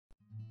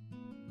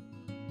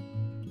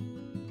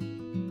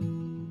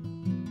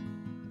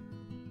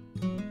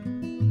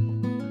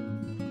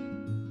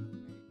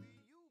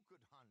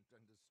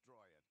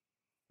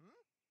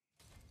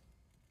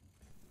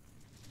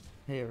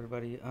Hey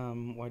everybody,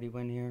 WHITEY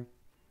WINN here.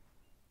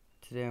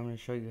 Today I'm going to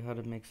show you how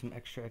to make some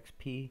extra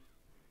XP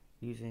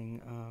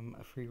using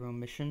a free roam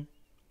mission.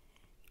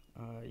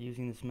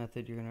 Using this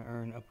method you're going to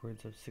earn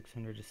upwards of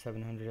 600 to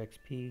 700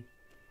 XP,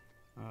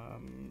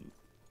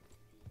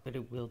 but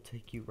it will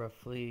take you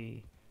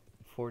roughly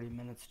 40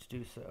 minutes to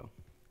do so.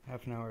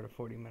 Half an hour to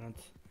 40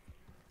 minutes.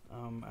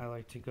 I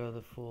like to go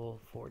the full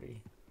 40.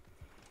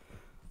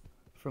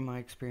 From my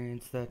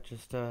experience, that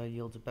just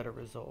yields a better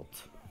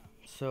result.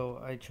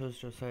 So I chose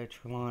Josiah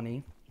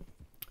Trelawney,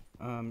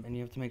 and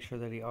you have to make sure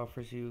that he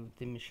offers you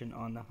the mission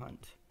on the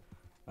hunt.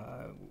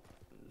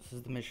 This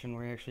is the mission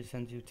where he actually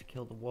sends you to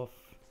kill the wolf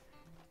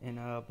in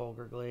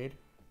Bulgur Glade.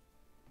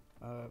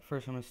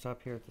 First I'm going to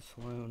stop here at the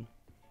saloon,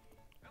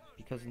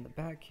 because in the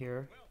back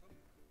here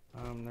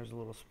there's a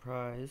little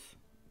surprise.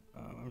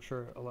 I'm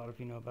sure a lot of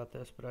you know about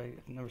this, but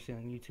I've never seen it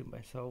on YouTube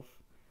myself.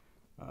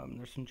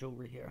 There's some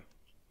jewelry here.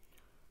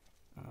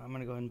 I'm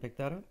going to go ahead and pick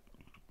that up.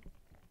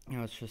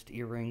 It's just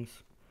earrings.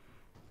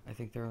 I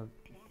think they're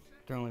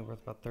only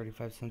worth about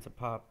 35 cents a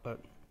pop,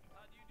 but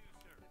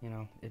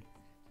it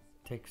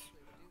takes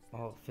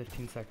all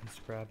 15 seconds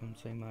to grab them,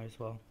 so you might as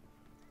well.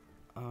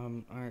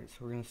 Alright, so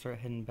we're going to start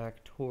heading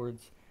back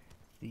towards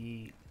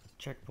the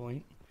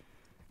checkpoint.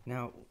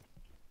 Now,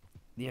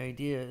 the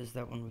idea is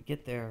that when we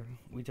get there,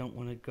 we don't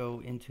want to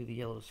go into the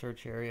yellow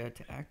search area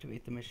to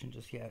activate the mission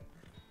just yet.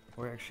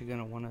 We're actually going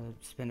to want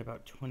to spend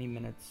about 20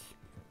 minutes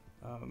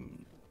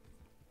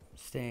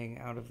staying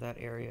out of that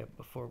area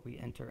before we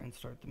enter and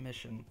start the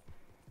mission.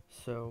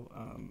 So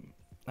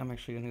I'm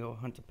actually going to go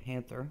hunt a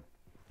panther.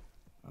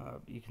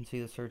 You can see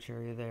the search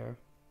area there.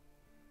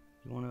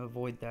 You want to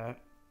avoid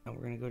that, and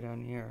we're going to go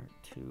down here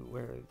to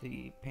where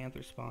the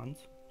panther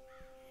spawns.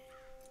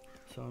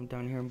 So I'm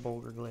down here in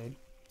Bulgur Glade.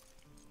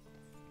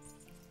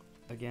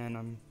 Again,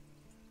 I'm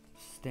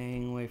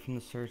staying away from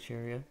the search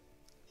area.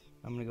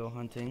 I'm going to go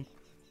hunting.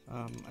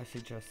 I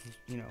suggest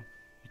you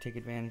take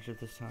advantage of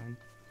this time.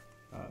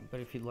 But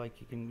if you'd like,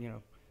 you can,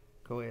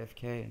 go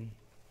AFK and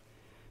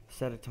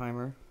set a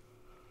timer.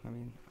 I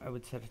mean, I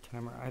would set a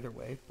timer either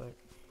way, but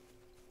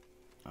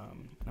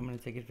I'm going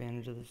to take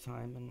advantage of this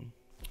time and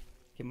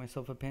get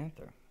myself a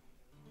panther.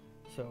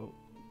 So,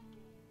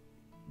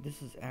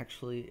 this is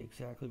actually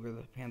exactly where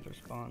the panther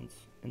spawns,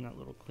 in that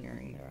little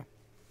clearing there.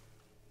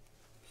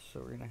 So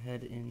we're going to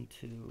head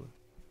into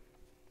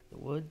the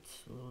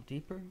woods a little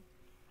deeper.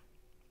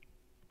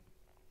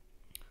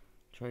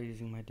 Try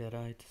using my dead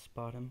eye to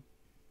spot him.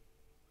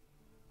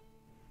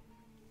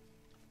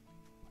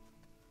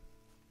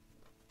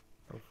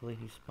 Hopefully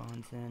he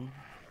spawns in.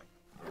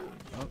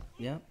 Oh,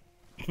 yeah.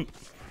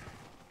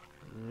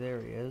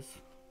 There he is.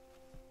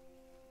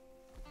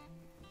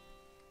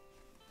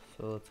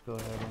 So let's go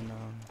ahead and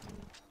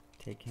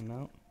take him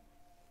out.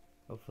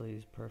 Hopefully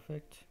he's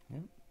perfect.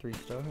 Yep, 3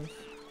 stars.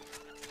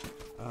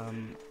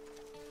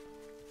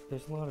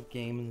 There's a lot of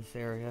game in this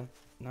area.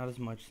 Not as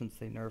much since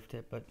they nerfed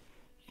it, but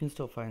you can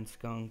still find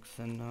skunks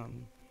and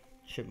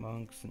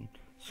chipmunks and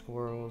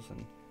squirrels,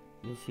 and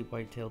you'll see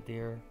white-tailed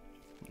deer.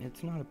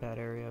 It's not a bad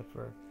area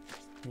for,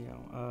 doing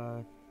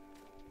a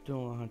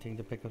little hunting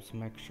to pick up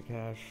some extra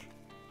cash.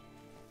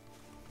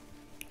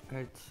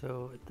 Alright,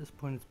 so at this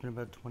point it's been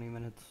about 20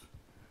 minutes.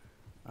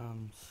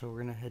 So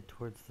we're going to head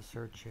towards the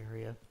search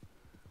area.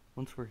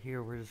 Once we're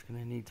here, we're just going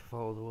to need to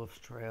follow the wolf's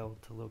trail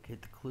to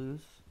locate the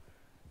clues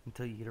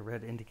until you get a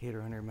red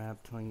indicator on your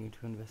map telling you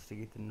to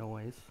investigate the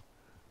noise.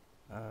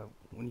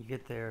 When you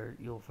get there,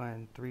 you'll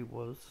find 3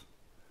 wolves,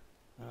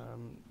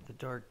 the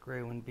dark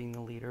gray one being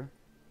the leader.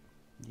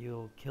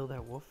 You'll kill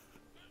that wolf,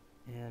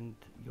 and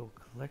you'll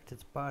collect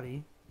its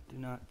body. Do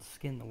not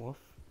skin the wolf.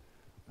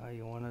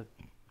 You want to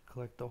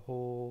collect the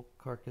whole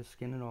carcass,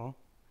 skin and all,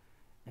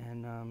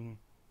 and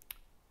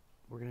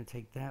we're going to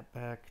take that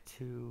back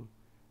to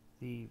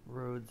the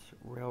Rhodes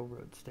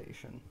Railroad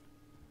Station.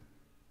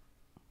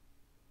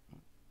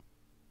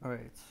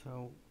 Alright,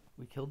 so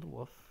we killed the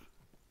wolf.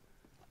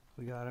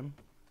 We got him.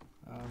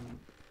 The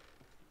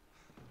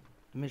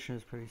mission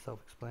is pretty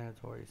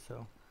self-explanatory,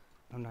 so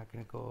I'm not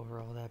going to go over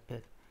all that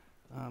bit.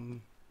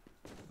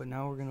 But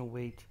now we're going to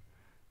wait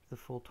the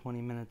full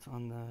 20 minutes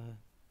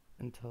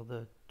until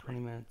the 20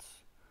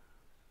 minutes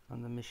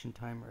on the mission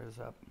timer is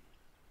up.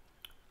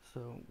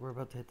 So we're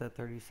about to hit that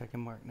 30-second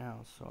mark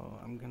now, so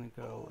I'm going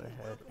to go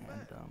ahead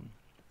and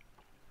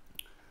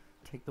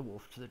take the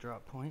wolf to the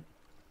drop point.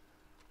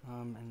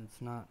 And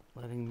it's not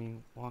letting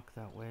me walk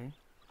that way,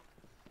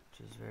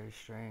 which is very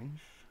strange.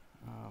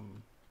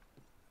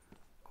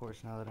 Of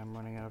course, now that I'm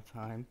running out of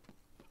time,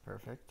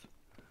 perfect.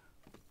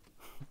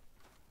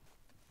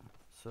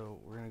 So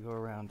we're going to go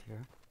around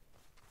here.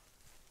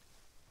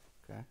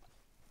 Okay.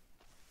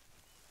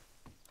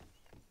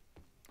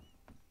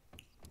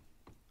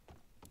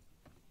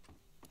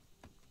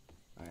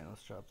 Alright,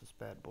 let's drop this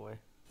bad boy.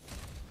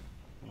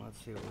 And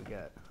let's see what we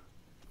got.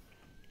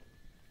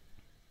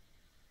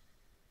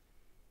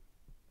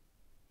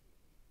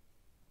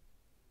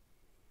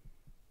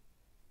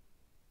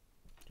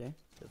 Okay,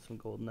 got some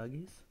gold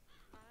nuggies,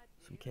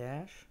 some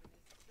cash,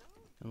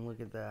 and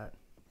look at that.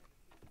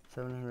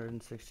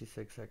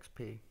 766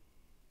 XP.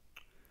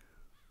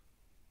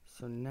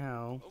 So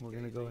now we're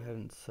gonna go ahead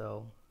and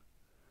sell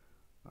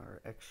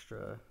our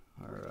extra,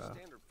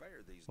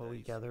 what we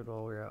gathered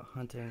while we were out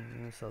hunting. I'm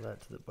gonna sell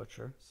that to the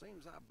butcher.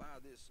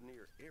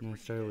 And I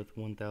started with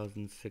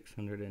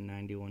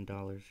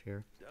 $1,691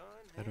 here.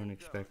 I don't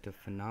expect a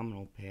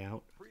phenomenal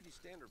payout,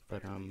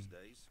 but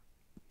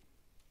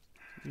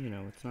you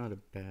know, it's not a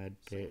bad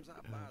bit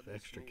of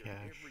extra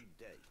cash.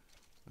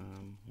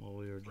 While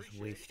we were just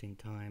wasting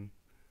time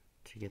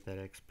to get that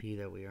XP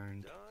that we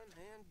earned.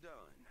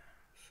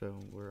 So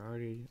we're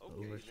already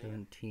over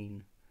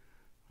 $1,700.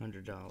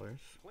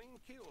 Clean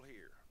kill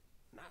here.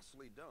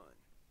 Nicely done.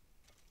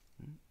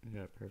 I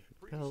got a perfect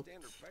pelt.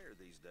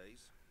 These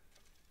days.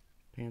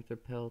 Panther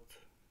pelt,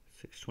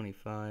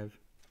 $6.25,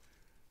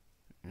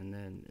 and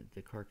then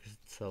the carcass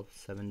itself,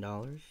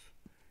 $7,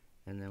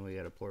 and then we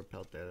got a poor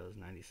pelt there that was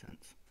 90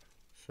 cents.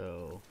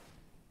 So,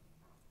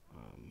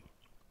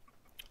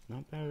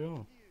 not bad at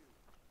all.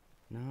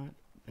 Not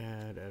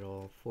bad at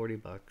all. 40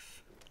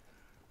 bucks.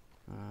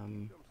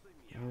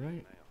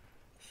 Alright.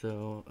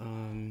 So,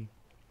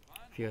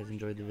 if you guys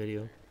enjoyed the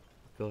video,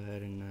 go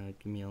ahead and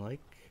give me a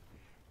like.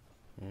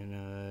 And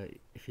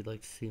if you'd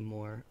like to see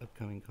more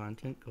upcoming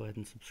content, go ahead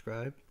and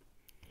subscribe.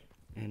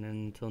 And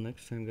until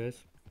next time,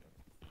 guys,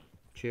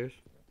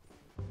 cheers.